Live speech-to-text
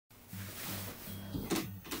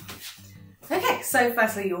Okay, so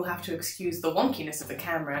firstly you'll have to excuse the wonkiness of the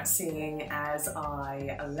camera, seeing as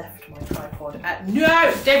I left my tripod at—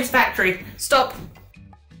 No! Dave's factory! Stop!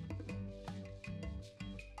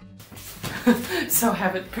 So I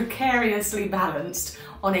have it precariously balanced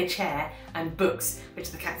on a chair and books,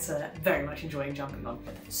 which the cats are very much enjoying jumping on.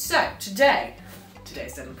 So today's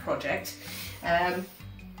little project,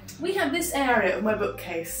 we have this area of my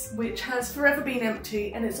bookcase which has forever been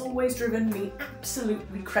empty, and it's always driven me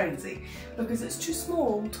absolutely crazy because it's too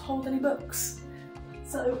small to hold any books.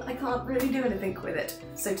 So I can't really do anything with it.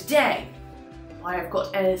 So today I have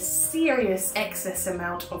got a serious excess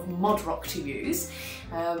amount of Modroc to use,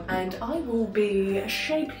 and I will be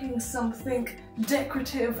shaping something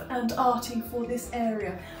decorative and arty for this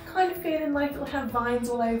area. Kind of feeling like it'll have vines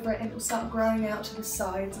all over it and it'll start growing out to the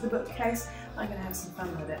sides of the bookcase. I'm going to have some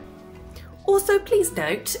fun with it. Also, please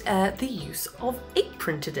note the use of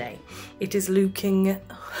apron today. It is looking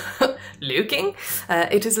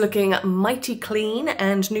it is looking mighty clean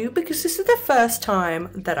and new because this is the first time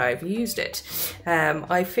that I've used it.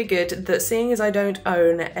 I figured that seeing as I don't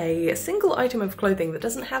own a single item of clothing that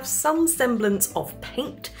doesn't have some semblance of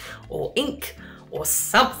paint or ink or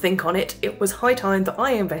something on it, it was high time that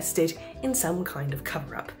I invested in some kind of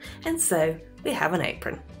cover-up. And so we have an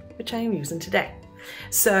apron, which I am using today.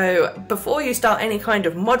 So before you start any kind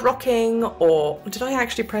of Modrocking, or did I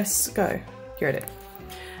actually press go? Here it is.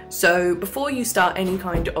 So before you start any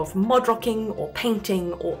kind of Modrocking or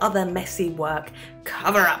painting or other messy work,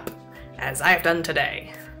 cover up, as I have done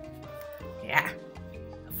today. Yeah,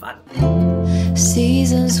 fun.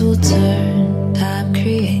 Seasons will turn, time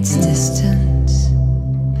creates distance.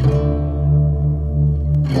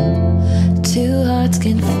 Two hearts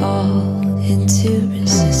can fall into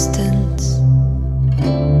resistance.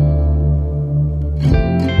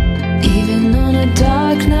 Even on a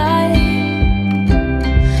dark night,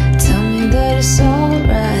 tell me that it's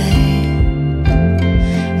alright.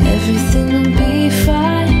 Everything will be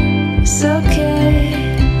fine. It's okay,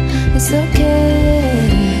 it's okay.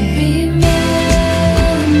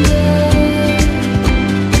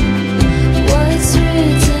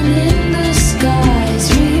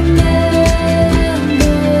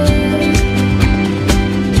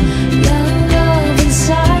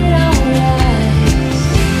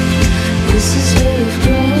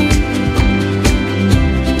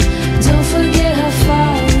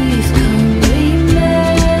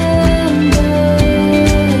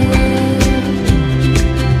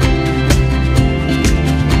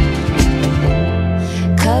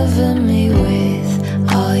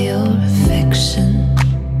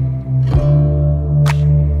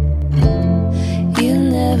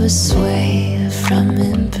 Sway from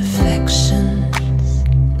imperfections.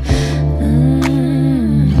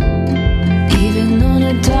 Even on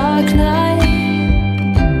a dark night,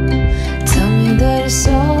 tell me that it's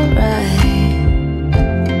alright.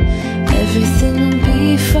 Everything will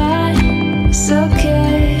be fine. It's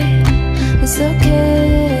okay, it's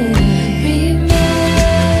okay.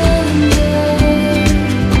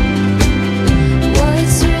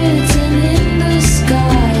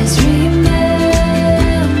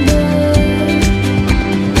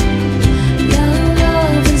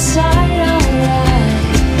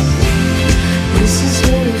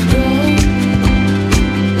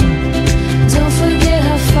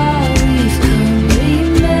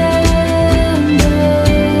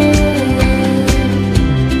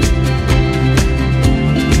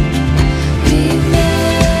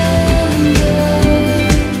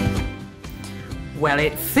 Well,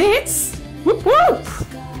 it fits! Whoop whoop!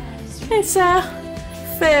 It's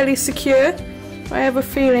fairly secure. I have a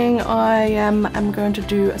feeling I am going to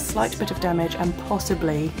do a slight bit of damage and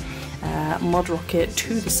possibly Modroc it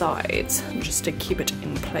to the sides just to keep it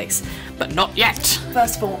in place, but not yet!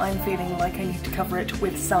 First of all, I'm feeling like I need to cover it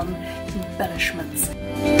with some embellishments.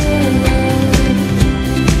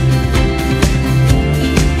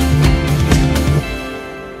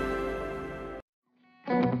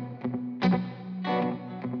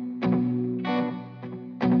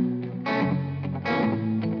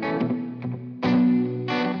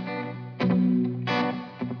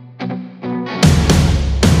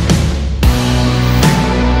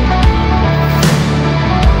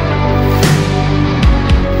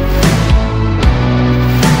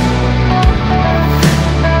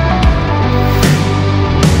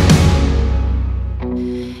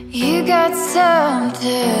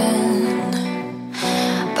 Something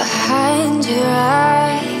behind your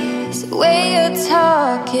eyes, the way you're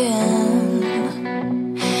talking,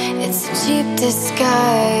 it's a cheap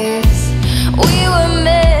disguise. We were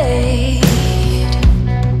made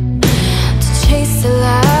to chase the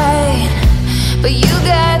light, but you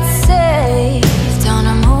got saved.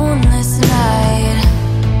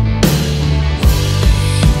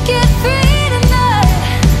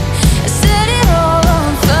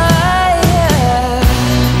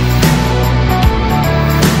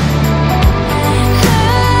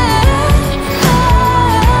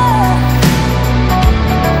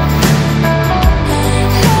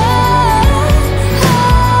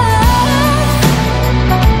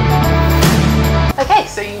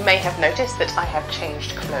 so you may have noticed that I have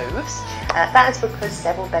changed clothes. That is because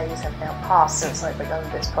several days have now passed since I begun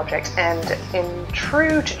this project, and in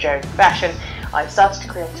true to Joe fashion, I started to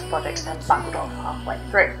create a project and buckled off halfway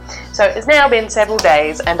through. So it's now been several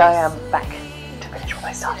days and I am back to finish what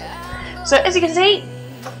I started. So as you can see,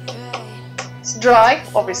 it's dry,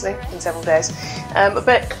 obviously, in several days,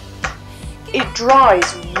 but it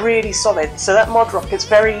dries really solid. So that Modroc is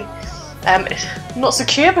very, not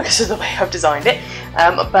secure because of the way I've designed it,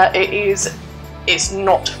 but it's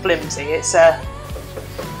not flimsy. It's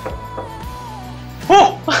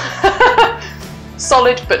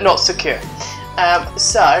solid but not secure.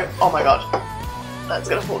 So, oh my god, that's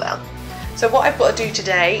gonna fall down. So what I've got to do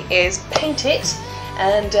today is paint it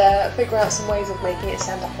and figure out some ways of making it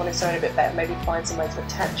stand up on its own a bit better, maybe find some ways of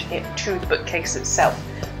attaching it to the bookcase itself.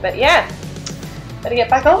 But yeah, better get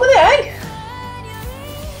back on with it, eh?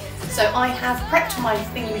 So I have prepped my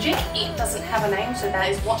thingamajig. It doesn't have a name, so that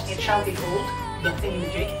is what it shall be called, the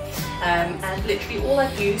thingamajig. And literally all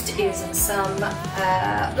I've used is some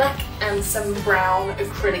black and some brown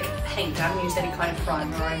acrylic paint. I haven't used any kind of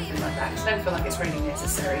primer or anything like that, because I don't feel like it's really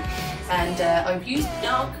necessary. And I've used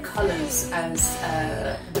dark colours as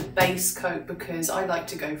the base coat because I like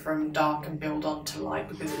to go from dark and build on to light,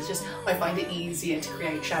 because it's just, I find it easier to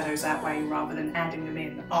create shadows that way rather than adding them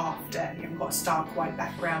in after you've got a stark white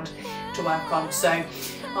background to work on. So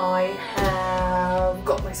I have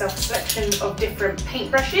got myself a selection of different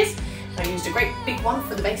paintbrushes. I used a great big one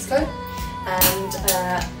for the base coat, and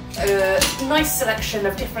a nice selection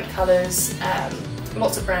of different colours,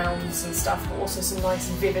 lots of browns and stuff, but also some nice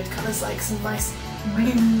vivid colours like some nice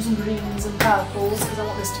blues and greens and purples, because I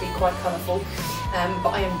want this to be quite colourful. But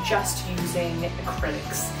I am just using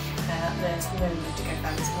acrylics. There's no need to go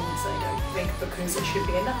fancy on this, I don't think, because it should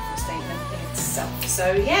be enough of a statement in itself.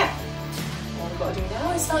 So yeah, all I've got to do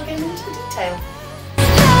now is start getting into the detail.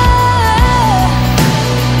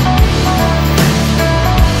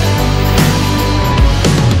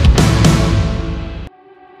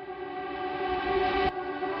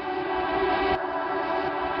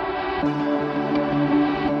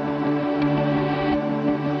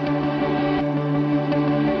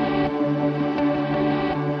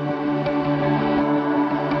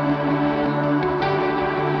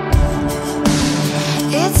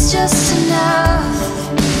 It's just enough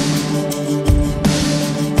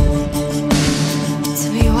to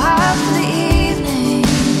be wild for the evening.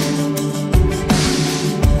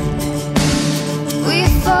 We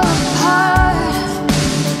fall apart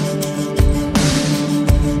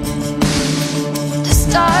to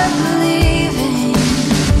start believing.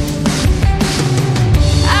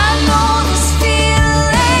 I know this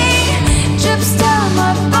feeling drips down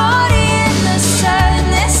my body, and the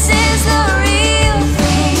sadness is the real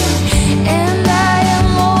thing. And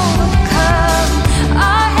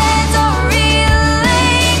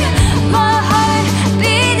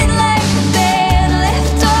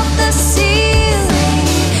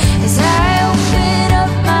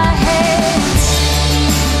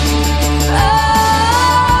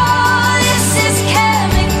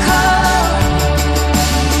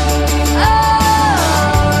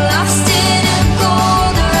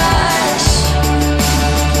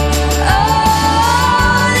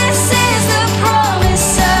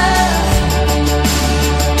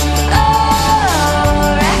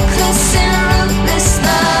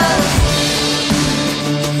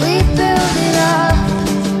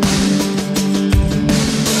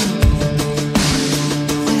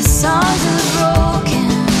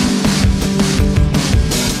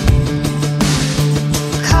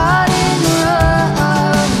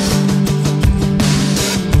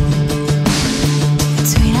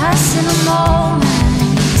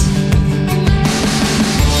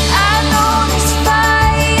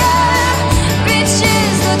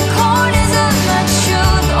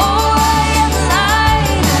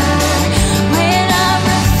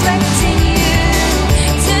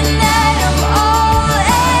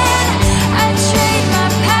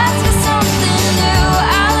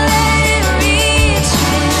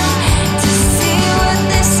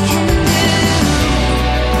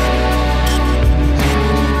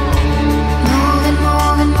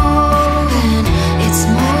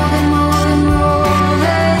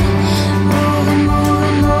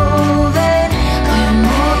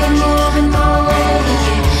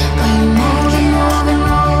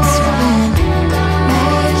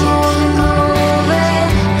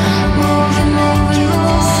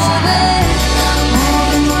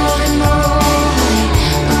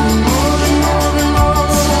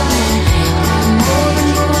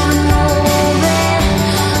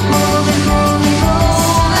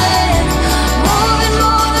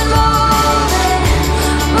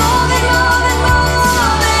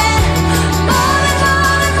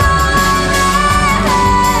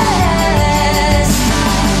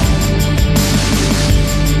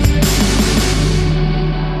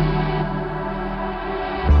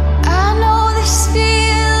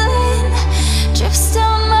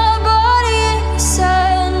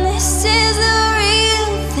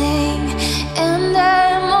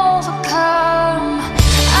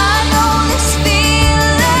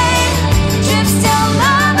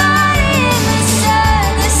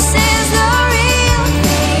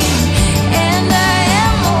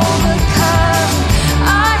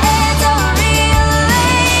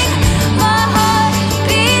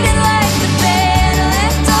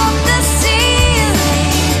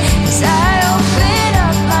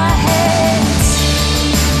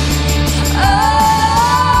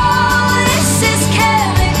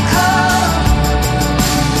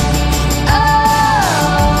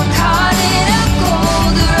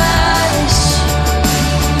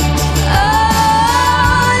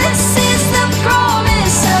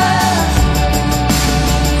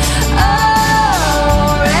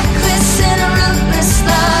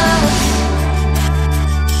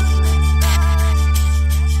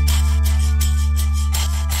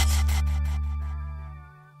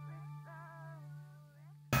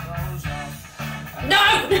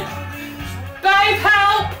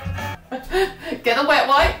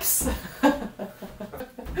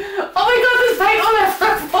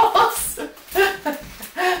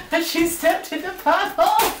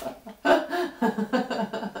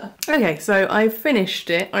Okay, so I've finished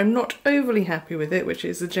it. I'm not overly happy with it, which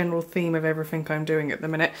is the general theme of everything I'm doing at the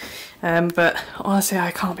minute. But honestly, I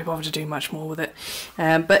can't be bothered to do much more with it.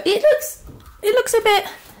 But it looks a bit,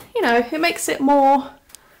 you know, it makes it more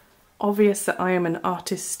obvious that I am an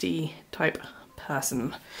artisty type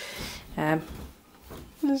person.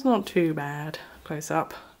 It's not too bad. Close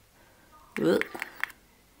up. Ugh.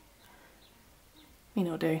 Me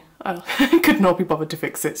not do. I could not be bothered to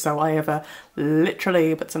fix it, so I have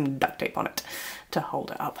literally put some duct tape on it to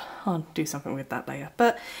hold it up. I'll do something with that later,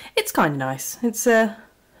 but it's kind of nice. It's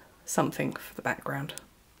something for the background,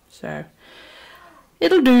 so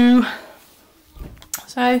it'll do.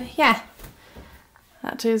 So yeah,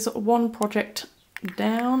 that is one project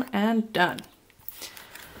down and done.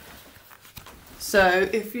 So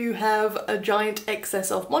if you have a giant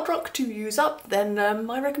excess of Modroc to use up, then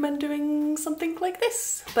I recommend doing something like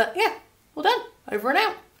this. But yeah, all done. Over and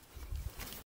out.